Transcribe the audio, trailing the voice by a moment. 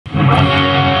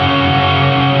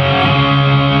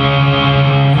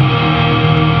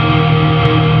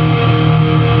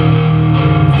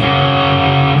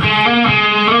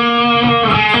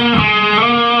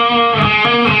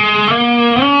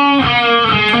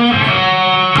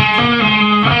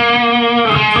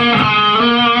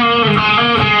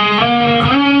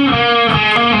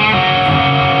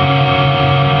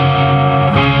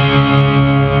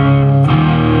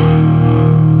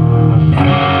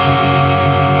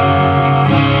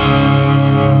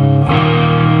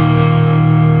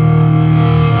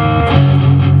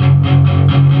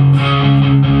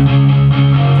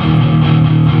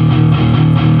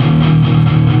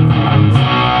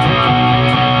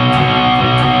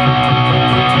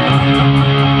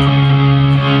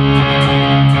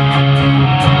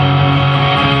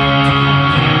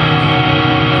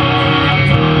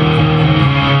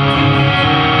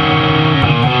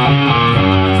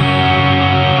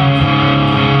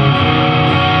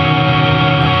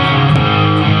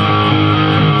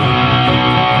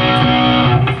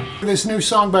this new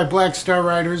song by Black Star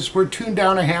Riders. We're tuned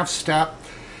down a half step,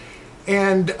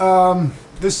 and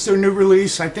this is their new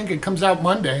release. I think it comes out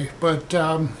Monday, but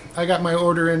I got my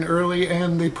order in early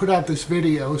and they put out this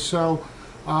video, so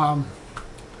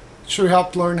sure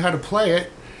helped learn how to play it,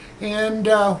 and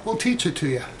we'll teach it to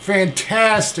you.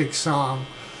 Fantastic song.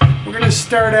 We're going to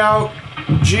start out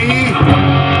G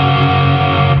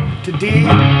to D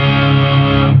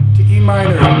to E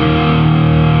minor.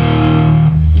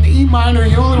 In the E minor,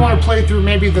 you only want to play through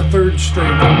maybe the 3rd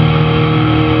string.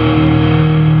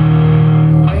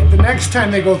 Alright, the next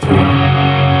time they go through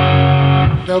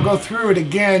it, they'll go through it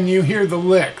again. You hear the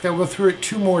lick. They'll go through it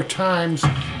 2 more times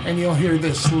and you'll hear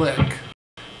this lick.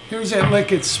 Here's that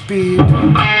lick at speed.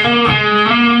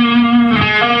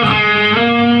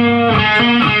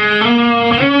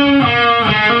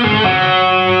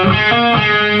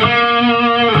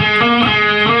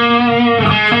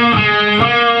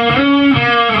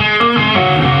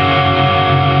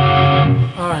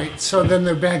 So then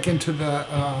they're back into the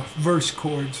verse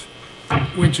chords,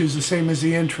 which is the same as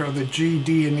the intro, the G,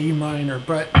 D, and E minor.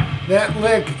 But that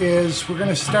lick is, we're going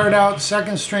to start out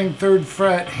 2nd string, 3rd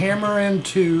fret, hammer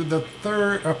into the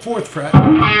 4th fret,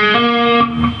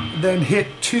 then hit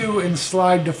 2 and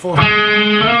slide to 4,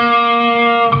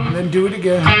 and then do it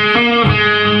again.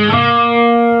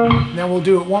 Now we'll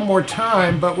do it one more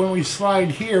time, but when we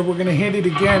slide here, we're going to hit it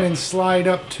again and slide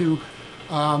up to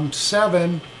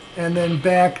 7, and then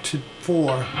back to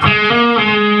 4.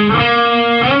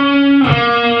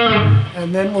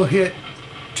 And then we'll hit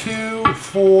 2,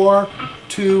 4,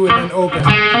 2, and then open.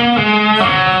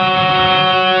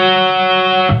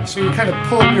 So you're kind of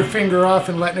pulling your finger off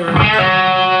and letting it,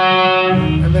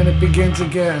 and then it begins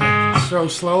again. So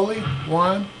slowly,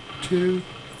 1, 2,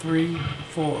 3,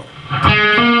 4.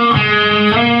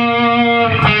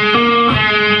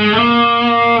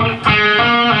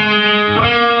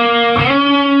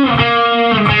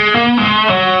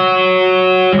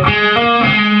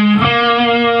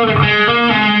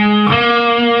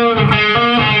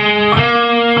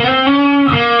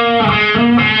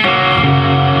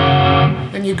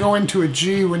 Go into a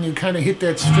G. When you kind of hit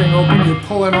that string open, you're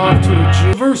pulling off to a G.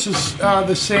 The verse is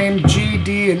the same, G,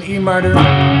 D, and E minor.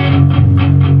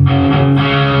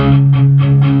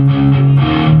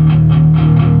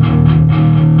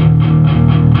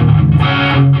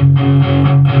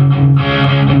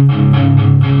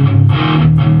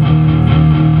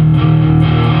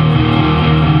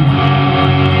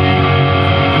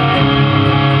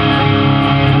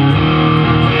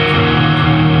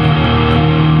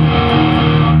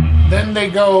 They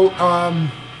go,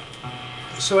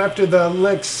 so after the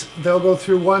licks, they'll go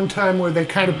through one time where they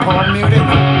kind of palm mute it.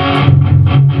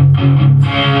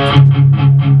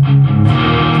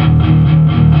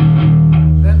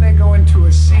 Then they go into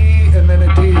a C and then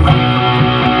a D.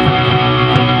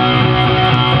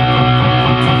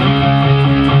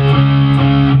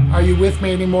 Are you with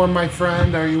me anymore, my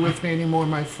friend? Are you with me anymore,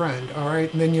 my friend? All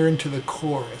right, and then you're into the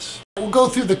chorus. We'll go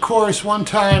through the chorus one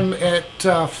time at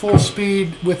full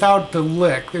speed without the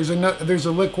lick. There's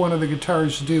a lick one of the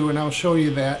guitars do, and I'll show you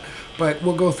that. But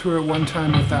we'll go through it one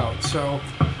time without. So.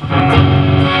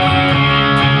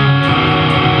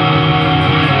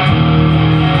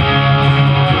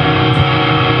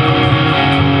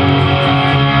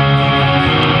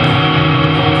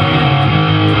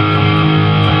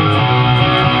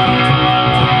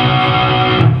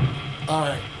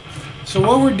 So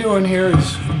what we're doing here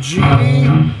is G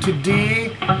to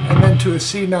D and then to a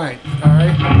C9, all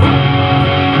right?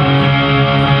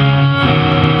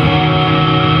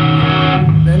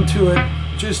 Then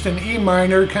to just an E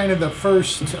minor, kind of the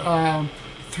first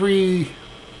 3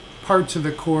 parts of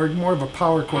the chord, more of a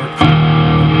power chord.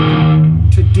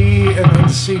 To D and then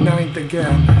C9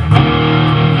 again.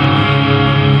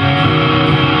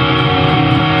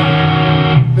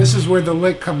 This is where the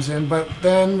lick comes in, but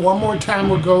then one more time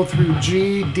we'll go through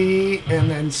G, D,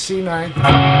 and then C9.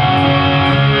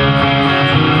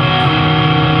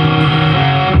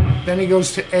 Then he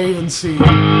goes to A and C.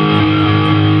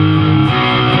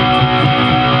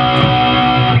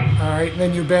 Alright, and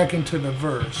then you're back into the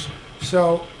verse.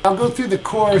 So I'll go through the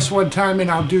chorus one time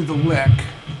and I'll do the lick.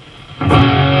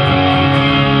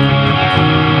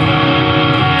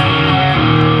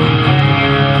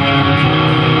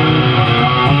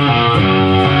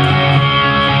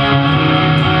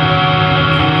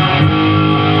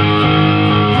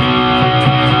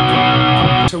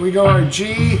 We go our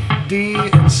G, D,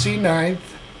 and C9,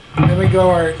 and then we go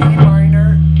our E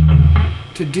minor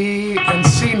to D and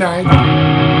C9.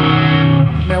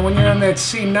 Now when you're on that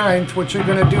C9th, what you're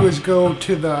going to do is go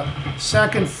to the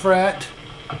 2nd fret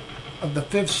of the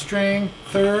 5th string,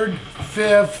 3rd,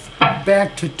 5th,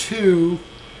 back to 2,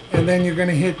 and then you're going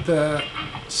to hit the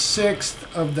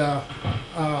 6th of the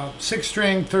 6th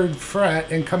string, 3rd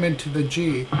fret, and come into the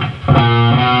G.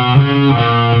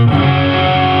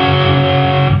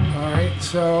 Alright,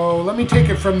 so let me take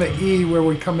it from the E where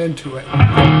we come into it.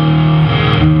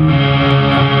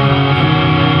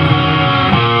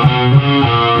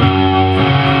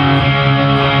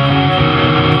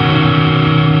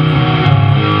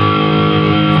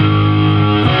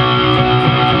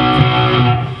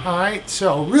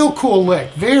 So, real cool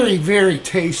lick. Very, very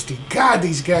tasty. God,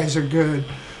 these guys are good.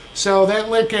 So that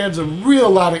lick adds a real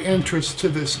lot of interest to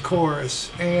this chorus.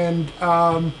 And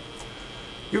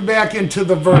you're back into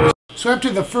the verse. So after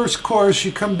the first chorus,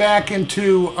 you come back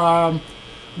into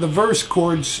the verse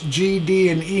chords G, D,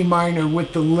 and E minor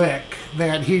with the lick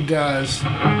that he does.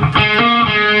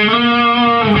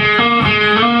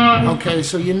 Okay,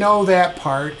 so you know that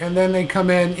part, and then they come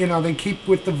in, you know, they keep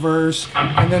with the verse,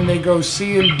 and then they go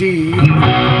C and D.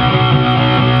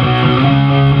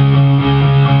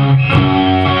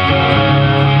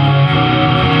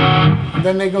 And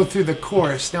then they go through the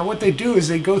chorus. Now what they do is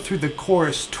they go through the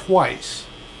chorus twice,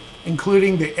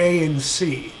 including the A and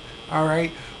C, all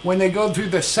right? When they go through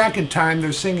the second time,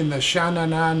 they're singing the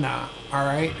sha-na-na-na, all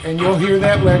right? And you'll hear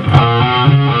that lick.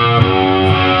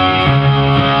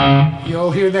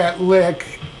 You'll hear that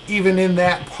lick even in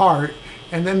that part,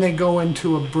 and then they go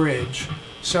into a bridge.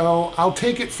 So I'll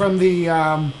take it from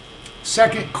the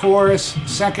second chorus,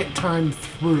 second time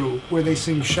through, where they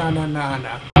sing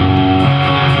sha-na-na-na.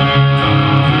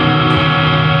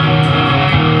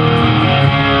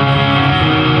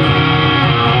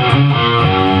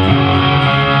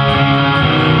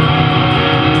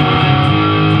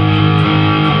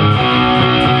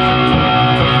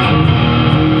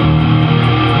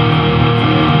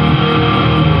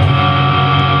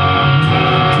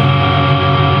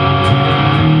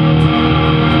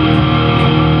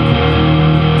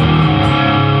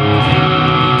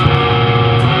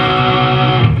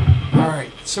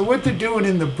 So what they're doing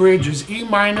in the bridge is E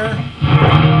minor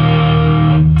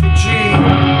to G,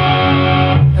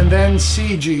 and then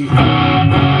C, G.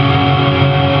 And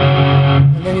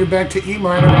then you're back to E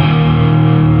minor,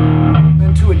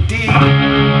 then to a D,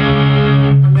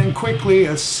 and then quickly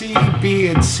a C, B,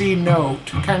 and C note.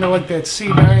 Kind of like that C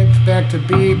ninth, back to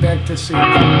B, back to C.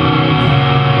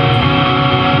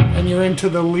 And you're into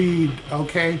the lead,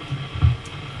 okay?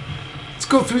 Let's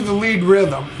go through the lead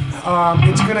rhythm.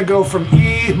 It's going to go from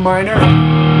E minor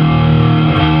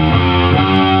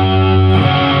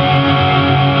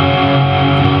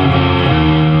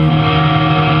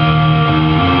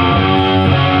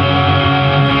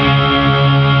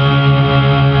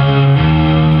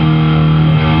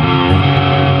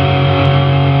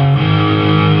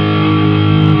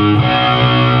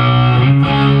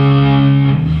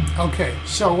Okay,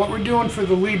 so what we're doing for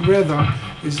the lead rhythm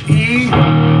is E.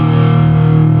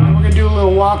 Do a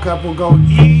little walk up. We'll go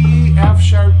E, F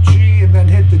sharp, G, and then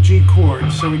hit the G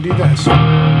chord. So we do this.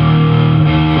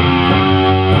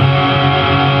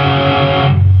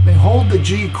 They hold the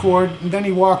G chord, and then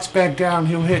he walks back down.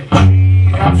 He'll hit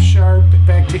G, F sharp,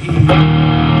 back to E.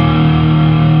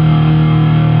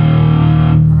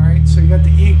 Alright, so you got the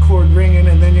E chord ringing,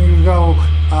 and then you go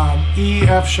E,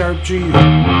 F sharp, G.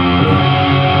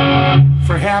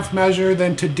 For half measure,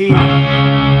 then to D.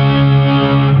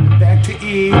 Back to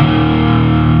E,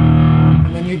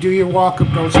 and then you do your walk-up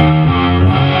notes, and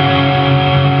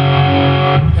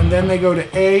then they go to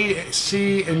A,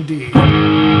 C, and D.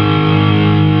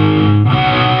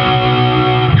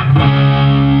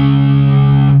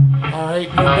 Alright,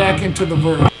 you're back into the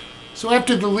verse. So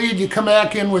after the lead, you come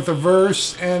back in with a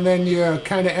verse, and then you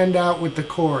kind of end out with the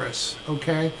chorus,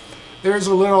 okay? There's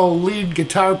a little lead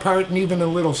guitar part and even a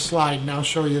little slide, and I'll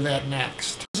show you that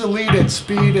next. There's a lead at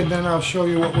speed, and then I'll show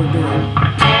you what we're doing.